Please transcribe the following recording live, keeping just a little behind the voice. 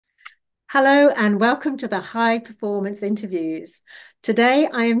Hello and welcome to the High Performance Interviews. Today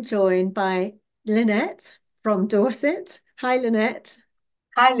I am joined by Lynette from Dorset. Hi, Lynette.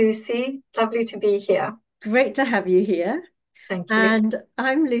 Hi, Lucy. Lovely to be here. Great to have you here. Thank you. And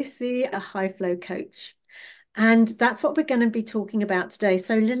I'm Lucy, a high flow coach. And that's what we're going to be talking about today.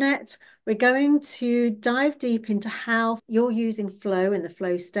 So, Lynette, we're going to dive deep into how you're using flow in the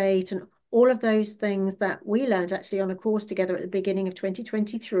flow state and all of those things that we learned actually on a course together at the beginning of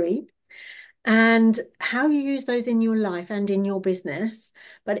 2023. And how you use those in your life and in your business.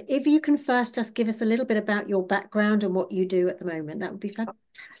 But if you can first just give us a little bit about your background and what you do at the moment, that would be Of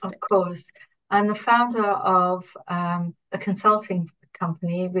fantastic. course. I'm the founder of a consulting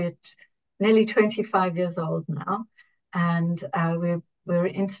company. We're nearly 25 years old now, and we're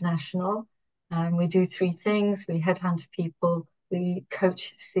international. We do three things. We headhunt people, we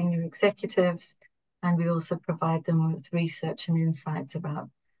coach senior executives, and we also provide them with research and insights about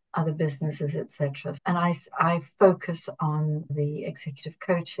other businesses, etc. And I focus on the executive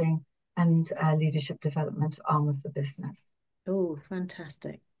coaching and leadership development arm of the business. Oh,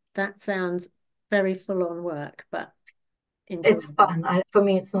 fantastic. That sounds very full on work, but It's enjoyable. fun. For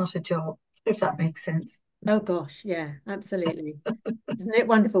me, it's not a job, if that makes sense. Oh gosh, yeah, absolutely. Isn't it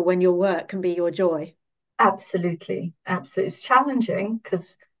wonderful when your work can be your joy? Absolutely, absolutely. It's challenging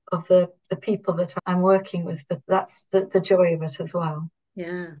because of the people that I'm working with, but that's the joy of it as well.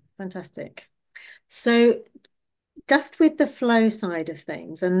 Yeah, fantastic. So just with the flow side of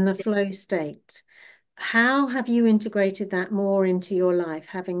things and the Yes. flow state, how have you integrated that more into your life,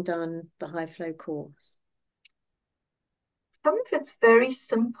 having done the high flow course? Some of it's very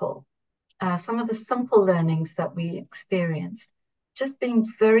simple. Some of the simple learnings that we experienced, just being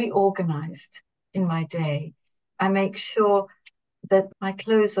very organized in my day. I make sure that my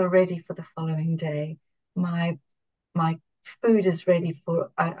clothes are ready for the following day. My food is ready for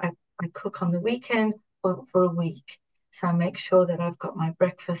I cook on the weekend for a week. So I make sure that I've got my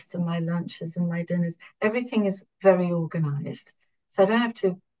breakfast and my lunches and my dinners. Everything is very organized. So I don't have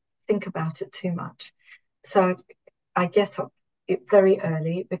to think about it too much. So I get up very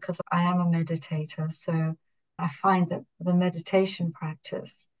early because I am a meditator. So I find that the meditation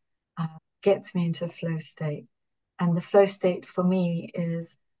practice gets me into a flow state. And the flow state for me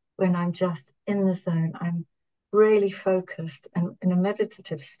is when I'm just in the zone, I'm really focused and in a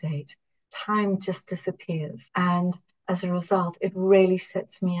meditative state. Time just disappears. And as a result, it really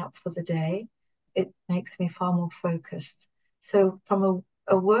sets me up for the day. It makes me far more focused. So, from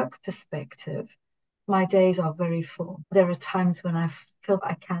a work perspective, my days are very full. There are times when I feel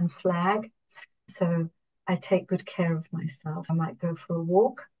I can flag. So, I take good care of myself. I might go for a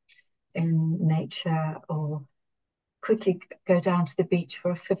walk in nature or quickly go down to the beach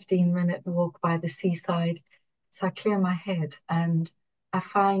for a 15-minute walk by the seaside. So I clear my head and I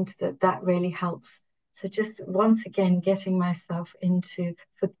find that that really helps. So just once again, getting myself into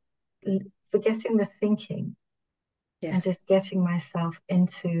forgetting the thinking and Yes. just getting myself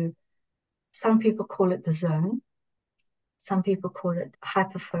into, some people call it the zone, some people call it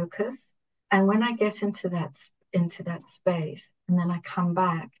hyper focus. And when I get into that space and then I come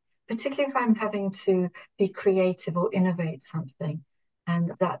back, particularly if I'm having to be creative or innovate something,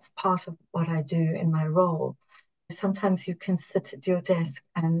 and that's part of what I do in my role. Sometimes you can sit at your desk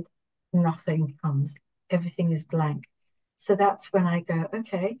and nothing comes. Everything is blank. So that's when I go,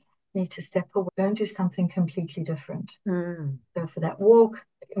 okay, need to step away, go and do something completely different. Mm. Go for that walk,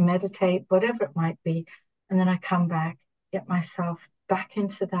 meditate, whatever it might be. And then I come back, get myself back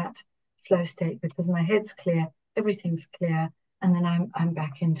into that flow state because my head's clear, everything's clear, and then I'm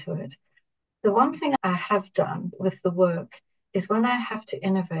back into it. The one thing I have done with the work is when I have to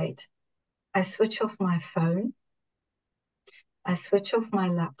innovate, I switch off my phone, I switch off my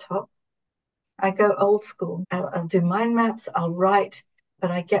laptop, I go old school. I'll do mind maps, I'll write,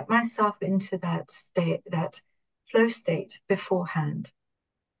 but I get myself into that state, that flow state beforehand.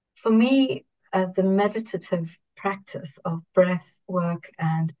 For me, the meditative practice of breath work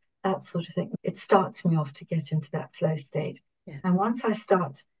and that sort of thing, it starts me off to get into that flow state. Yeah. And once I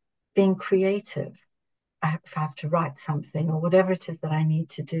start being creative, if I have to write something or whatever it is that I need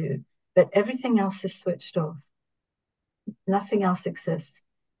to do, but everything else is switched off. Nothing else exists.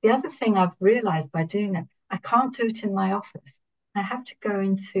 The other thing I've realized by doing that, I can't do it in my office. I have to go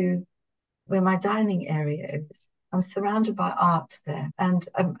into where my dining area is. I'm surrounded by art there and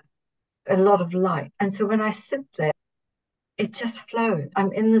a lot of light. And so when I sit there, it just flows.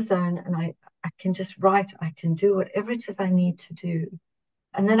 I'm in the zone and I can just write, I can do whatever it is I need to do.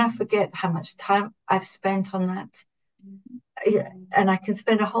 And then I forget how much time I've spent on that. Yeah, and I can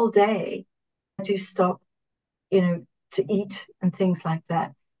spend a whole day. I do stop, you know, to eat and things like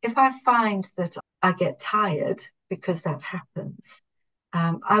that. If I find that I get tired, because that happens,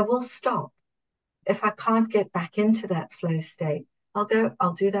 I will stop. If I can't get back into that flow state, I'll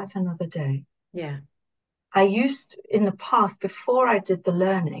do that another day. Yeah. I used in the past, before I did the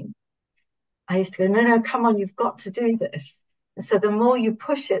learning, I used to go, no, no, come on, you've got to do this. And so the more you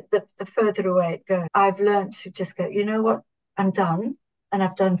push it, the further away it goes. I've learned to just go, you know what, I'm done. And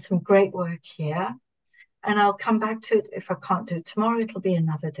I've done some great work here. And I'll come back to it. If I can't do it tomorrow, it'll be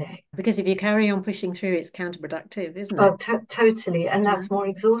another day. Because if you carry on pushing through, it's counterproductive, isn't Oh, it? totally. And Yeah. that's more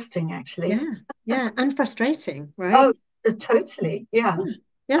exhausting, actually. Yeah. Yeah. And frustrating, right? Oh, totally. Yeah, Yeah.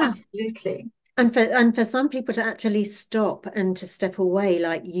 Yeah. absolutely. And for some people to actually stop and to step away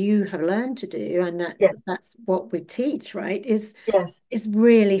like you have learned to do, and Yes, that's what we teach, right? yes, Is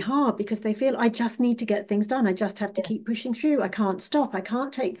really hard because they feel I just need to get things done. I just have to yes, keep pushing through. I can't stop. I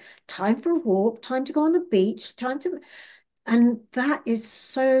can't take time for a walk, time to go on the beach, time to, and that is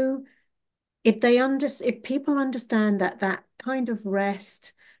so, if people understand that that kind of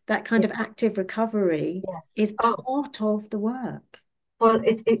rest, that kind of yes, active recovery yes. is Oh, part of the work. well,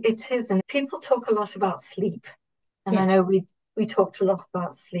 it is. And people talk a lot about sleep. And I Yeah. know we talked a lot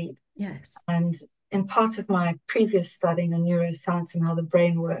about sleep. Yes. And in part of my previous studying on neuroscience and how the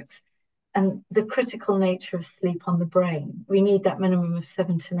brain works, and the critical nature of sleep on the brain, we need that minimum of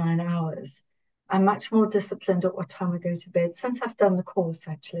 7 to 9 hours. I'm much more disciplined at what time I go to bed. Since I've done the course,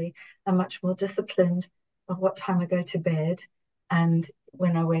 actually, I'm much more disciplined of what time I go to bed and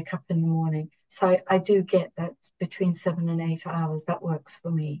when I wake up in the morning. So I do get that between 7 and 8 hours. That works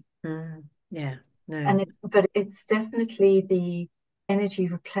for me. Yeah. No. But it's definitely the energy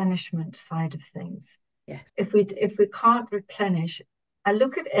replenishment side of things. Yeah. If we can't replenish, I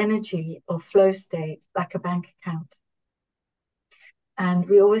look at energy or flow state like a bank account, and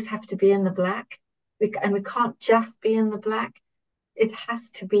we always have to be in the black. And we can't just be in the black. It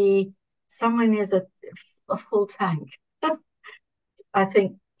has to be somewhere near a full tank. I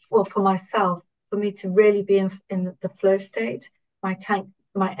think for myself, for me to really be in the flow state,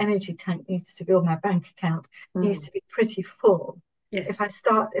 my energy tank needs to be, or my bank account needs Mm. to be pretty full. Yes.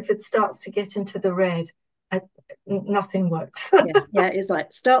 If it starts to get into the red, I, nothing works. Yeah. Yeah. It's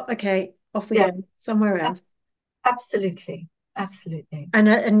like, stop. Okay. Off we Yeah, go somewhere else. absolutely, absolutely.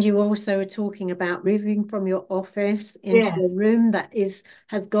 And you also are talking about moving from your office into a Yes, room that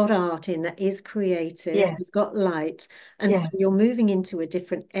has got art in, that is creative, yes, has got light. And so yes, you're moving into a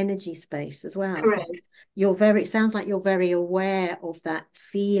different energy space as well. So correct. it sounds like you're very aware of that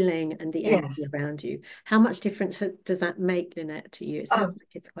feeling and the energy Yes. around you. How much difference does that make, Lynette, to you? It sounds Oh,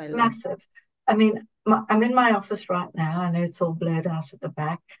 like it's quite a lot. massive. I mean, I'm in my office right now. I know it's all blurred out at the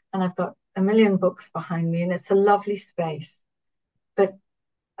back, and I've got a million books behind me, and it's a lovely space. But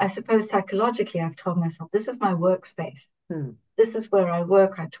I suppose psychologically, I've told myself this is my workspace. Hmm. This is where I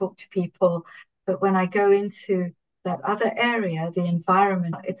work. I talk to people. But when I go into that other area, the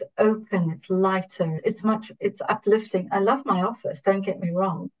environment, it's open, it's lighter, it's uplifting. I love my office, don't get me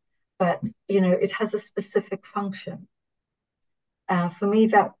wrong, but it has a specific function. For me,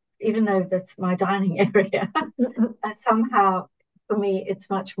 that even though that's my dining area, somehow for me it's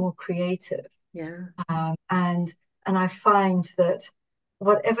much more creative. Yeah. And I find that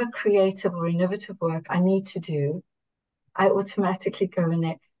whatever creative or innovative work I need to do, I automatically go in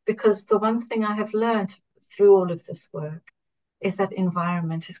there, because the one thing I have learned through all of this work is that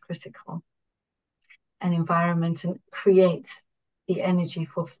environment is critical, and environment creates the energy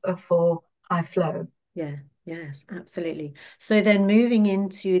for high flow. Yeah, yes, absolutely. So then moving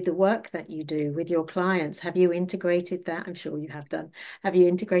into the work that you do with your clients, have you integrated that? I'm sure you have done. Have you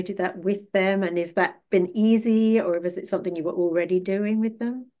integrated that with them? And has that been easy, or was it something you were already doing with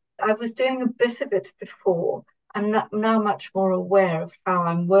them? I was doing a bit of it before. I'm now much more aware of how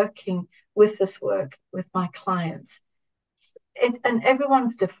I'm working with this work with my clients. And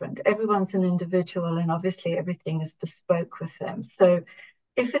everyone's different. Everyone's an individual, and obviously everything is bespoke with them. So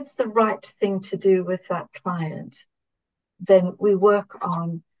if it's the right thing to do with that client, then we work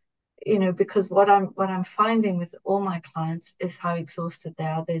on, because what I'm finding with all my clients is how exhausted they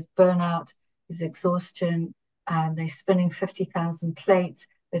are. There's burnout, there's exhaustion, they're spinning 50,000 plates,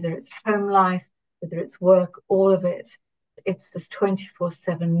 whether it's home life, whether it's work, all of it. It's this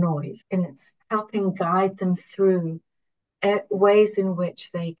 24/7 noise, and it's helping guide them through ways in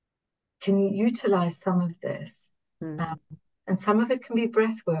which they can utilize some of this. Mm. Um, and some of it can be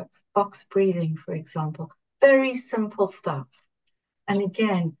breath work, box breathing, for example, very simple stuff. And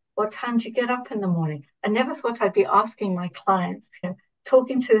again, what time do you get up in the morning? I never thought I'd be asking my clients,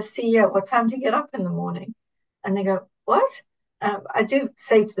 talking to a CEO, what time do you get up in the morning? And they go, what? I do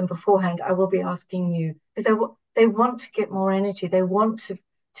say to them beforehand, I will be asking you, because they want to get more energy. They want to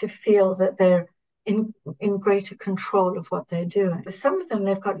to feel that they're in in greater control of what they're doing. Some of them,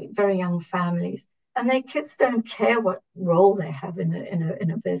 they've got very young families, and their kids don't care what role they have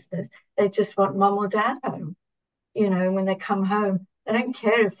in a business. They just want mom or dad home. When they come home, they don't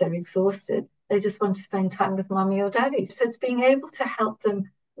care if they're exhausted. They just want to spend time with mommy or daddy. So it's being able to help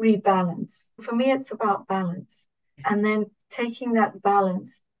them rebalance. For me, it's about balance. And then taking that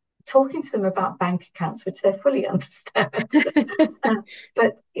balance, talking to them about bank accounts, which they fully understand, uh,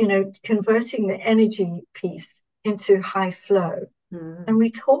 but, converting the energy piece into high flow. And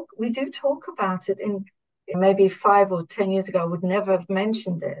Mm. we do talk about it in maybe 5 or 10 years ago, I would never have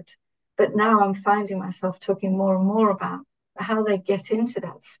mentioned it. But now I'm finding myself talking more and more about how they get into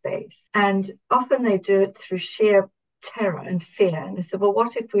that space. And often they do it through sheer terror and fear. And I said, well,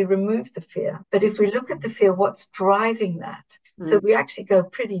 what if we remove the fear? But if we look at the fear, what's driving that? So Mm. we actually go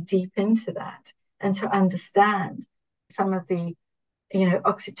pretty deep into that and to understand some of the,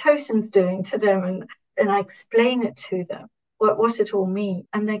 oxytocin's doing to them. And I explain it to them, what it all means.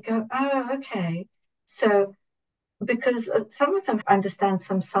 And they go, oh, okay. So because some of them understand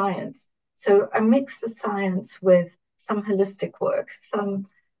some science. So I mix the science with some holistic work.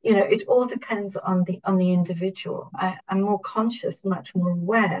 It all depends on the individual. I'm more conscious, much more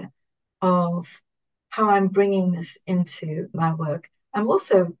aware of how I'm bringing this into my work. I'm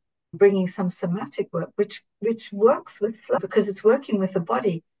also bringing some somatic work, which works with flow because it's working with the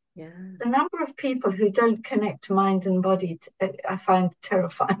body. Yeah. The number of people who don't connect mind and body, I find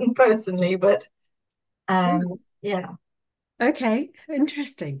terrifying personally, but yeah. Okay,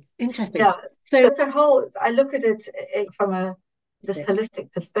 interesting. Interesting. Yeah, so So, it's a whole. I look at it from this see,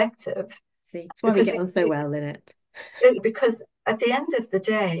 holistic perspective that's why we because get on so well, Lynette. because at the end of the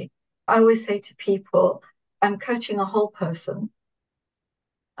day, I always say to people, I'm coaching a whole person.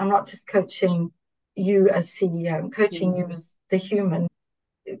 I'm not just coaching you as CEO. I'm coaching you Mm. as the human.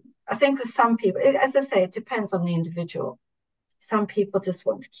 I think for some people, as I say, it depends on the individual. Some people just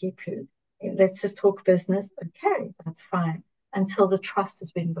want to keep you. Let's just talk business. Okay, that's fine until the trust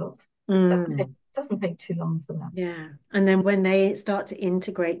has been built. Mm. Doesn't take too long for that. Yeah. And then when they start to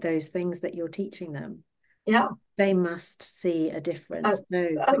integrate those things that you're teaching them, Yeah. they must see a Oh, difference so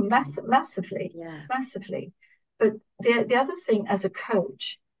oh quickly. massively, Yeah. massively. But the other thing, as a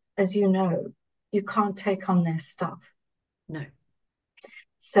coach, as you know, you can't take on their stuff. No.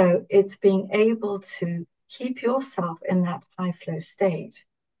 So it's being able to keep yourself in that high flow state,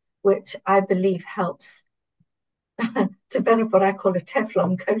 which I believe helps develop what I call a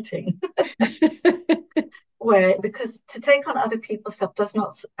Teflon coating, where because to take on other people's stuff does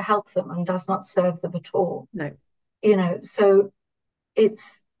not help them and does not serve them at all. No. So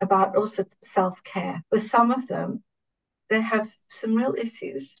it's about also self-care. With some of them, they have some real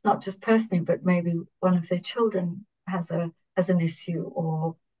issues, not just personally, but maybe one of their children has an issue,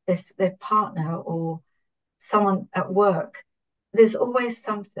 or their partner, or someone at work. There's always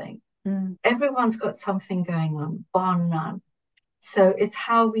something. Mm. Everyone's got something going on, bar none. So it's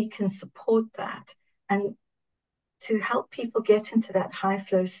how we can support that. And to help people get into that high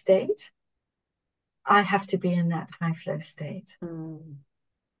flow state, I have to be in that high flow state. Mm.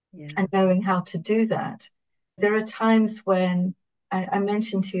 Yeah. And knowing how to do that. There are times when I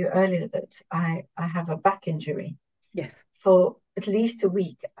mentioned to you earlier that I have a back injury. Yes. For at least a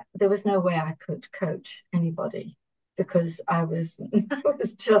week, there was no way I could coach anybody because I was I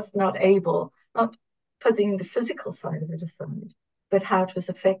was just not able, not putting the physical side of it aside, but how it was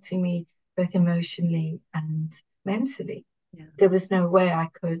affecting me both emotionally and mentally. Yeah. There was no way I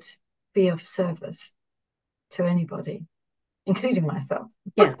could be of service to anybody, including myself.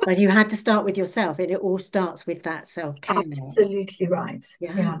 Yeah. But you had to start with yourself. It all starts with that self-care. Absolutely right.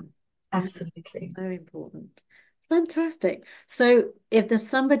 Yeah. Yeah, Yeah. absolutely. So important. Fantastic. So if there's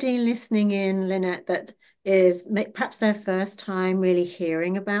somebody listening in, Lynette, that is perhaps their first time really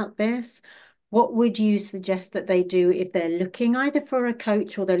hearing about this, what would you suggest that they do if they're looking either for a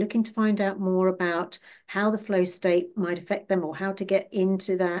coach or they're looking to find out more about how the flow state might affect them or how to get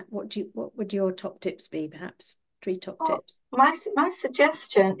into that? What would your top tips be, perhaps? Three top Well, tips. my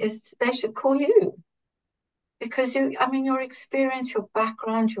suggestion is they should call you because I mean, your experience, your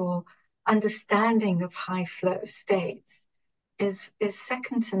background, your understanding of high flow states is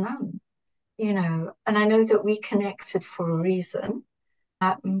second to none, And I know that we connected for a reason.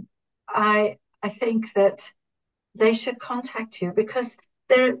 I think that they should contact you because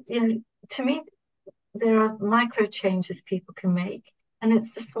to me, there are micro changes people can make, and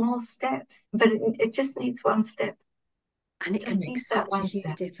it's the small steps, but it just needs one step. And it can Just make needs that such a one huge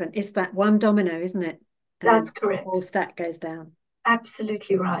step. difference. It's that one domino, isn't it? And That's then the whole correct. stack goes down.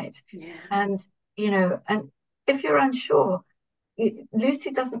 Absolutely right. Yeah. And and if you're unsure,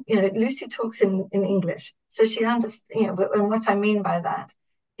 Lucy doesn't, Lucy talks in English, so she understands, and what I mean by that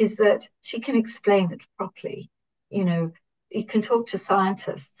is that she can explain it properly. You know, you can talk to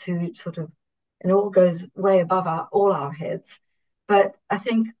scientists who sort of, it all goes way above all our heads. But I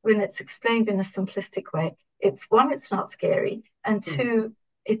think when it's explained in a simplistic way, one, it's not scary, and Mm. two,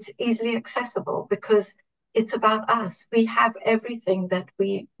 it's easily accessible because it's about us. We have everything that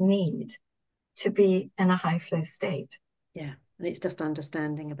we need to be in a high flow state. Yeah. And it's just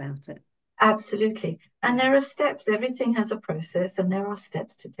understanding about it. Absolutely. And Yeah. there are steps. Everything has a process and there are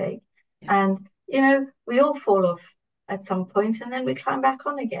steps to take. Yeah. And, we all fall off at some point and then we climb back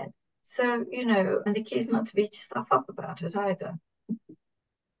on again. So, and the key is not to beat yourself up about it either.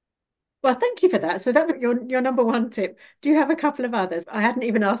 Well, thank you for that. So that was your number one tip. Do you have a couple of others? I hadn't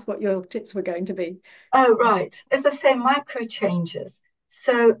even asked what your tips were going to be. Oh, right. As I say, micro changes.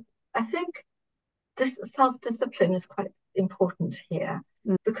 So I think this self-discipline is quite important here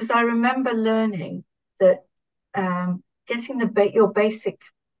Mm. because I remember learning that getting your basic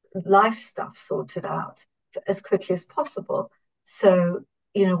life stuff sorted out as quickly as possible. So,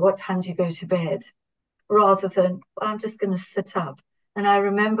 what time do you go to bed? Rather than, well, I'm just going to sit up. And I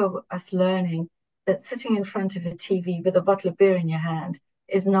remember us learning that sitting in front of a TV with a bottle of beer in your hand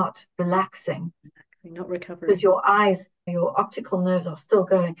is not relaxing Actually, not because recovering. your eyes, your optical nerves are still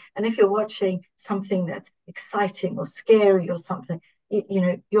going. And if you're watching something that's exciting or scary or something,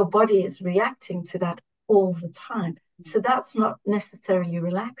 your body is reacting to that all the time. So that's not necessarily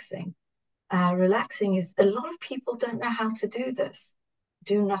relaxing. Relaxing is a lot of people don't know how to do this.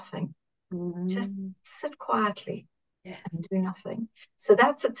 Do nothing. Just Mm. sit quietly Yes. and do nothing. So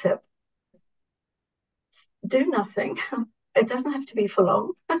that's a tip. Do nothing. It doesn't have to be for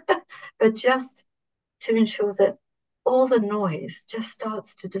long, but just to ensure that all the noise just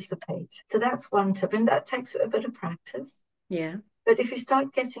starts to dissipate. So that's one tip, and that takes a bit of practice. Yeah. But if you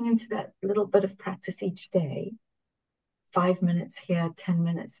start getting into that little bit of practice each day, 5 minutes here, 10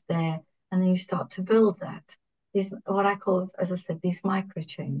 minutes there, and then you start to build that. These, what I call, as I said, these micro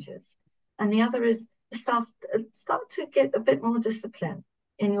changes. And the other is start to get a bit more discipline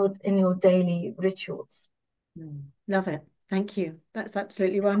in your daily rituals. Mm. Love it. Thank you. That's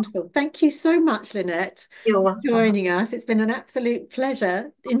absolutely wonderful. Thank you so much, Lynette, You're for welcome. joining us. It's been an absolute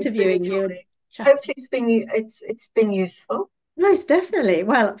pleasure It's been a interviewing you and joy. chatting. Hopefully, it's been useful. Most definitely.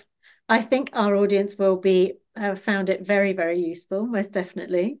 Well, I think our audience will be found it very, very useful, most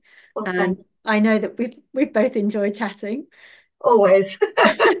definitely. Well, thank And I know that we've both enjoyed chatting. always.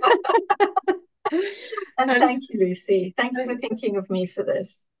 And And thank you, Lucy. Thank you for so- thinking of me for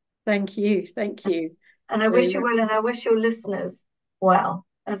this. thank you. Thank you. And I wish you So well, and I wish your listeners well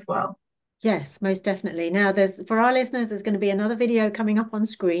as well. yes, most definitely. Now, there's for our listeners, there's going to be another video coming up on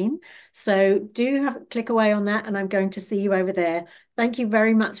screen. So do have click away on that, and I'm going to see you over there. Thank you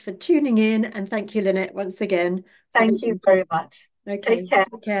very much for tuning in, and thank you, Lynette, once again for the Thank you very interview. much. Take Okay, care.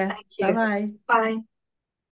 take care. Thank Bye you. bye. Bye.